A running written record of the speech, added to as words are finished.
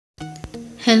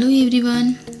Hello everyone,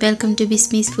 welcome to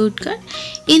Bismi's Food Cart.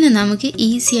 ഇന്ന് നമുക്ക്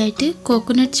easy ആയിട്ട്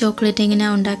കോക്കനട്ട് ചോക്ലേറ്റ് എങ്ങനെ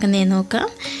ഉണ്ടാക്കുന്നതെന്ന് നോക്കാം.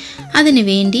 അതിനു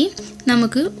വേണ്ടി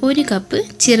നമുക്ക് 1 കപ്പ്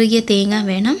ചെറിയ തേങ്ങ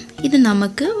വേണം. ഇത്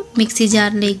നമുക്ക് മിക്സി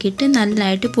ജാറിലേക്ക് ഇട്ട്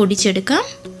നല്ലതായിട്ട്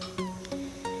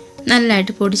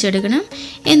പൊടിച്ചെടുക്കണം.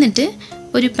 എന്നിട്ട്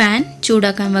ഒരു പാൻ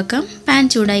ചൂടാക്കാൻ വെക്കാം. പാൻ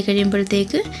ചൂടായി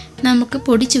കഴിയുമ്പോഴത്തേക്ക് നമുക്ക്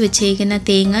പൊടിച്ചു വെച്ചിരിക്കുന്ന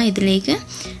തേങ്ങ ഇതിലേക്ക്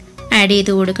ആഡ്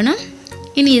ചെയ്ത് കൊടുക്കണം.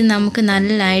 ഇനി ഇത് നമുക്ക്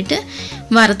നല്ലതായിട്ട്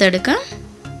വറുത്തെടുക്കാം.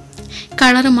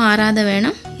 കളർ മാറാതെ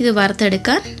വേണം ഇത്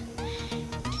വറുത്തെടുക്കാൻ.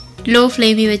 ലോ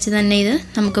ഫ്ലെയിമിൽ വെച്ച് തന്നെ ഇത്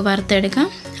നമുക്ക് വറുത്തെടുക്കാം.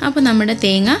 അപ്പോൾ നമ്മുടെ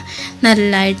തേങ്ങ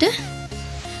നല്ലതായിട്ട്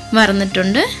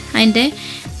വറന്നിട്ടുണ്ട്.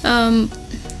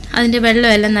 അതിൻ്റെ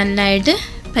വെള്ളമെല്ലാം നല്ലതായിട്ട്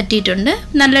പറ്റിയിട്ടുണ്ട്.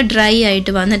 നല്ല ഡ്രൈ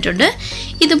ആയിട്ട് വന്നിട്ടുണ്ട്.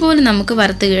 ഇതുപോലെ നമുക്ക്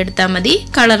വറുത്ത് എടുത്താൽ മതി.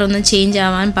 കളറൊന്നും ചേഞ്ച്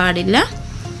ആവാൻ പാടില്ല.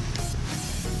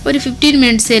 ഒരു 15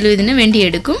 മിനിറ്റ്സേലും ഇതിന് വേണ്ടി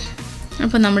എടുക്കും.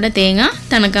 അപ്പോൾ നമ്മുടെ തേങ്ങ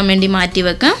തണുക്കാൻ വേണ്ടി മാറ്റി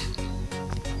വെക്കാം.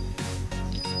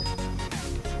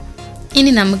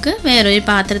 ഇനി നമുക്ക് വേറൊരു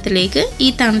പാത്രത്തിലേക്ക് ഈ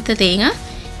തണുത്ത തേങ്ങ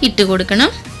ഇട്ട് കൊടുക്കണം.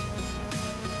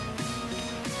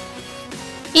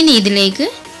 ഇനി ഇതിലേക്ക്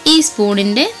ഈ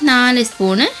സ്പൂണിൻ്റെ 4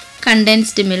 സ്പൂണ്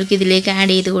കണ്ടൻസ്ഡ് മിൽക്ക് ഇതിലേക്ക്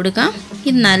ആഡ് ചെയ്ത് കൊടുക്കാം.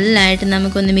 ഇത് നല്ലതായിട്ട്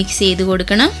നമുക്കൊന്ന് മിക്സ് ചെയ്ത്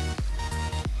കൊടുക്കണം.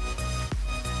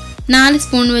 4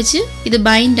 സ്പൂൺ വെച്ച് ഇത്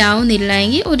ബൈൻഡ് ആവുന്നില്ല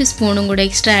എങ്കിൽ 1 സ്പൂണും കൂടെ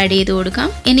എക്സ്ട്രാ ആഡ് ചെയ്ത്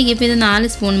കൊടുക്കാം. എനിക്കിപ്പോൾ ഇത്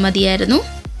 4 സ്പൂൺ മതിയായിരുന്നു.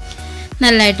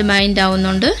 നല്ലതായിട്ട് ബൈൻഡ്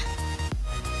ആവുന്നുണ്ട്.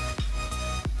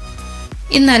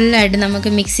 ഇത് നല്ലതായിട്ട് നമുക്ക്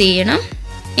മിക്സ് ചെയ്യണം.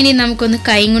 ഇനി നമുക്കൊന്ന്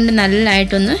കൈ കൊണ്ട്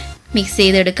നല്ലതായിട്ടൊന്ന് മിക്സ്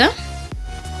ചെയ്തെടുക്കാം.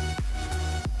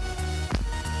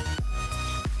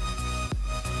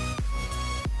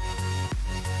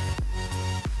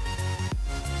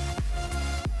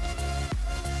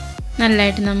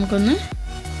 നല്ലതായിട്ട് നമുക്കൊന്ന്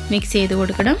മിക്സ് ചെയ്ത്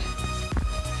കൊടുക്കണം.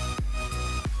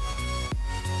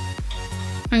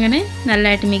 അങ്ങനെ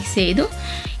നല്ലതായിട്ട് മിക്സ് ചെയ്തു.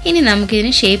 ഇനി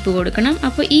നമുക്കിതിന് ഷേപ്പ് കൊടുക്കണം.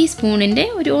 അപ്പോൾ ഈ സ്പൂണിൻ്റെ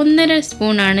ഒരു 1.5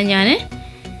 സ്പൂണാണ് ഞാൻ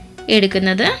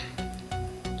എടുക്കുന്നത്.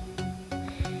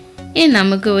 ഇനി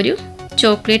നമുക്ക് ഒരു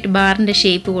ചോക്ലേറ്റ് ബാറിൻ്റെ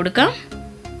ഷേപ്പ് കൊടുക്കാം.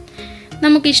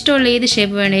 നമുക്ക് ഇഷ്ടമുള്ള ഏത്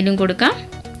ഷേപ്പ് വേണേലും കൊടുക്കാം.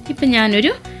 ഇപ്പം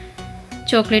ഞാനൊരു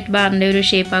ചോക്ലേറ്റ് ബാറിൻ്റെ ഒരു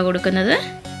ഷേപ്പാണ് കൊടുക്കുന്നത്.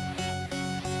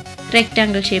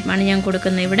 റെക്റ്റാങ്കിൾ ഷേപ്പാണ് ഞാൻ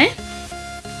കൊടുക്കുന്നത് ഇവിടെ.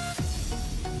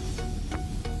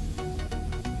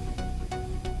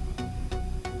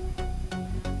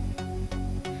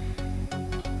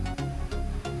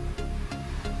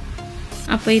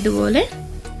 അപ്പോൾ ഇതുപോലെ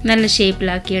നല്ല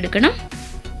ഷേപ്പിലാക്കി എടുക്കണം.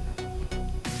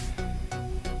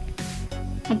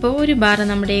 അപ്പോൾ ഒരു ബാർ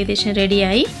നമ്മുടെ ഏകദേശം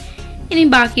റെഡിയായി. ഇനി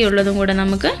ബാക്കിയുള്ളതും കൂടെ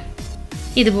നമുക്ക്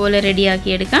ഇതുപോലെ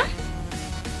റെഡിയാക്കി എടുക്കാം.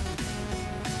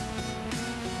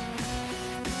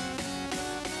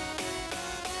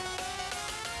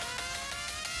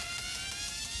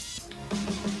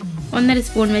 ഒന്നര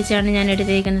സ്പൂൺ വെച്ചാണ് ഞാൻ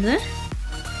എടുത്തേക്കുന്നത്.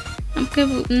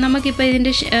 നമുക്കിപ്പോൾ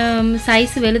ഇതിൻ്റെ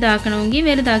സൈസ് വലുതാക്കണമെങ്കിൽ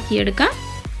വലുതാക്കി എടുക്കാം.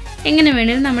 എങ്ങനെ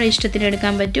വേണേലും നമ്മുടെ ഇഷ്ടത്തിന്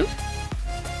എടുക്കാൻ പറ്റും.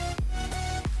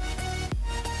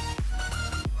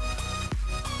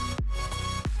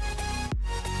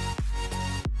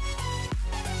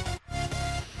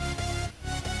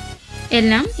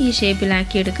 എല്ലാം ഈ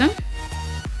ഷേപ്പിലാക്കി എടുക്കാം.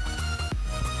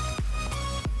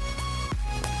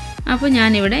 അപ്പോൾ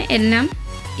ഞാനിവിടെ എല്ലാം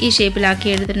ഈ ഷേപ്പിലാക്കി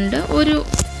എടുത്തിട്ടുണ്ട്.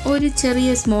 ഒരു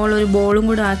ചെറിയ ഒരു ബോളും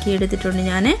കൂടെ ആക്കി എടുത്തിട്ടുണ്ട്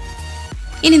ഞാൻ.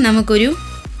 ഇനി നമുക്കൊരു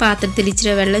പാത്രത്തിൽ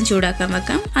ഇച്ചിരി വെള്ളം ചൂടാക്കാൻ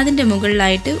വെക്കാം. അതിൻ്റെ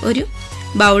മുകളിലായിട്ട് ഒരു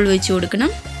ബൗൾ വെച്ച് കൊടുക്കണം.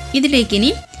 ഇതിലേക്ക് ഇനി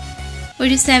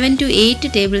ഒരു 7 to 8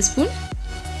 table spoon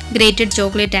grated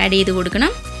chocolate add ചെയ്ത്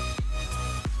കൊടുക്കണം.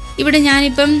 ഇവിടെ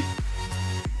ഞാനിപ്പം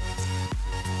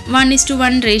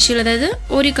 1:1 റേഷ്യോയിൽ, അതായത്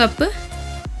 1 cup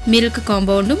milk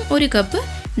കോമ്പൗണ്ടും 1 cup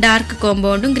dark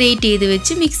കോമ്പൗണ്ടും great ചെയ്ത്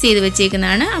വെച്ച് മിക്സ് ചെയ്ത്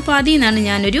വെച്ചേക്കുന്നതാണ്. അപ്പോൾ അതിൽ നിന്നാണ്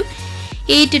ഞാനൊരു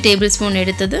 8 ടേബിൾ സ്പൂൺ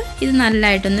എടുത്തത്. ഇത്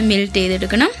നല്ലതായിട്ടൊന്ന് മെൽറ്റ്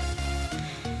ചെയ്തെടുക്കണം.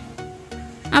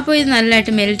 അപ്പോൾ ഇത്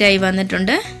നല്ലതായിട്ട് മെൽറ്റായി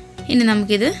വന്നിട്ടുണ്ട്. ഇനി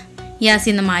നമുക്കിത്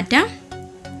ഗ്യാസിൽ നിന്ന് മാറ്റാം.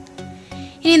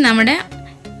 ഇനി നമ്മുടെ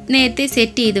നേരത്തെ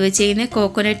സെറ്റ് ചെയ്ത് വെച്ചിരിക്കുന്ന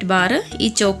കോക്കനട്ട് ബാർ ഈ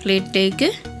ചോക്ലേറ്റിലേക്ക്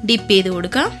ഡിപ്പ് ചെയ്ത്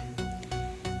കൊടുക്കാം.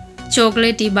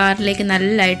 ചോക്ലേറ്റ് ഈ ബാറിലേക്ക്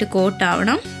നല്ലതായിട്ട്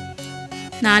കോട്ടാവണം.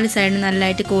 4 സൈഡ്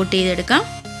നല്ലതായിട്ട് കോട്ട് ചെയ്തെടുക്കാം.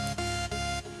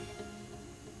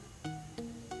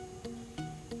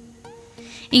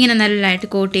 ഇങ്ങനെ നല്ലതായിട്ട്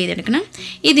കോട്ട് ചെയ്തെടുക്കണം.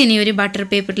 ഇതിനി ഒരു ബട്ടർ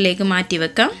പേപ്പറിലേക്ക് മാറ്റി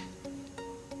വെക്കാം.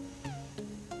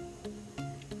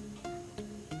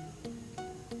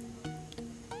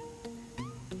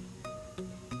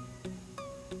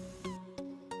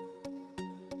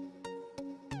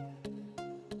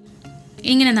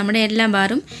 ഇങ്ങനെ നമ്മുടെ എല്ലാ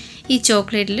ബാറും ഈ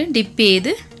ചോക്ലേറ്റിൽ ഡിപ്പ്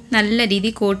ചെയ്ത് നല്ല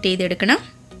രീതിയിൽ കോട്ട് ചെയ്തെടുക്കണം.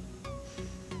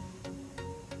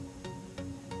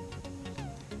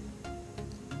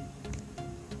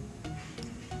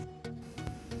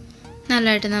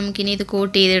 നല്ലതായിട്ട് നമുക്കിനി ഇത്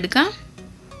കോട്ട് ചെയ്തെടുക്കാം.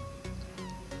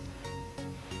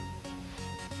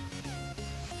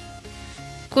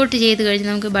 കോട്ട് ചെയ്ത് കഴിഞ്ഞ്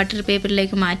നമുക്ക് ബട്ടർ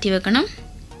പേപ്പറിലേക്ക് മാറ്റി വെക്കണം.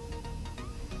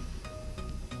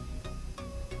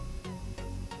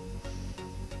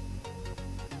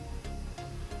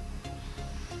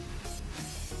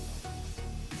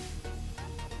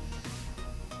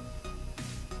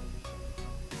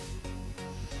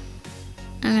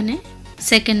 അങ്ങനെ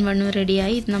സെക്കൻഡ് വണ്ണും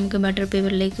റെഡിയായി. ഇത് നമുക്ക് ബട്ടർ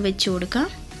പേപ്പറിലേക്ക് വെച്ച് കൊടുക്കാം.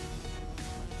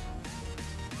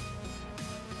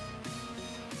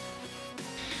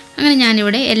 അങ്ങനെ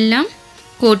ഞാനിവിടെ എല്ലാം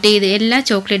കോട്ട് ചെയ്ത് എല്ലാ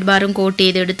ചോക്ലേറ്റ് ബാറും കോട്ട്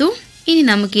ചെയ്തെടുത്തു. ഇനി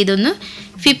നമുക്കിതൊന്ന്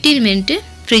 15 മിനിറ്റ്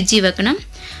ഫ്രിഡ്ജിൽ വെക്കണം.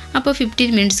 അപ്പോൾ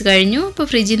 15 മിനിറ്റ്സ് കഴിഞ്ഞു. അപ്പോൾ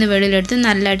ഫ്രിഡ്ജിൽ നിന്ന് വെളിയിലെടുത്ത്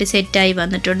നല്ലതായിട്ട് സെറ്റായി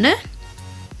വന്നിട്ടുണ്ട്.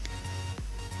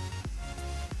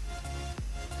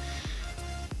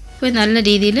 അപ്പോൾ നല്ല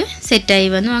രീതിയിൽ സെറ്റായി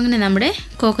വന്നു. അങ്ങനെ നമ്മുടെ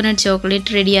കോക്കനട്ട്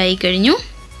ചോക്ലേറ്റ് റെഡി ആയി കഴിഞ്ഞു.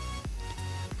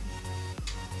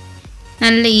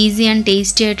 നല്ല ഈസി ആൻഡ്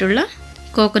ടേസ്റ്റി ആയിട്ടുള്ള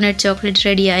കോക്കനട്ട് ചോക്ലേറ്റ്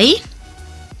റെഡിയായി.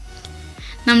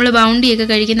 നമ്മൾ ബൗണ്ടിയൊക്കെ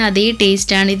കഴിക്കുന്ന അതേ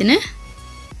ടേസ്റ്റാണ് ഇതിന്.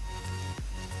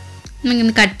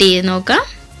 നമുക്കൊന്ന് കട്ട് ചെയ്ത് നോക്കാം.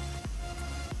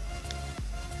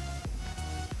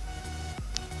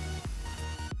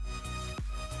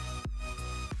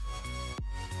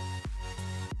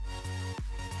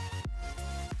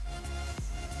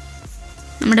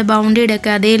 നമ്മുടെ ബൗണ്ടിയുടെ ഒക്കെ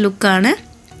അതേ ലുക്കാണ്,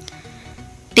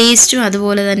 ടേസ്റ്റും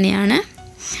അതുപോലെ തന്നെയാണ്.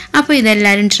 അപ്പോൾ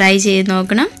ഇതെല്ലാവരും ട്രൈ ചെയ്ത്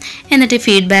നോക്കണം, എന്നിട്ട്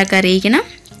ഫീഡ്ബാക്ക് അറിയിക്കണം.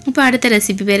 അപ്പോൾ അടുത്ത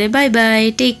റെസിപ്പി വരെ ബൈ ബൈ,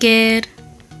 ടേക്ക് കെയർ.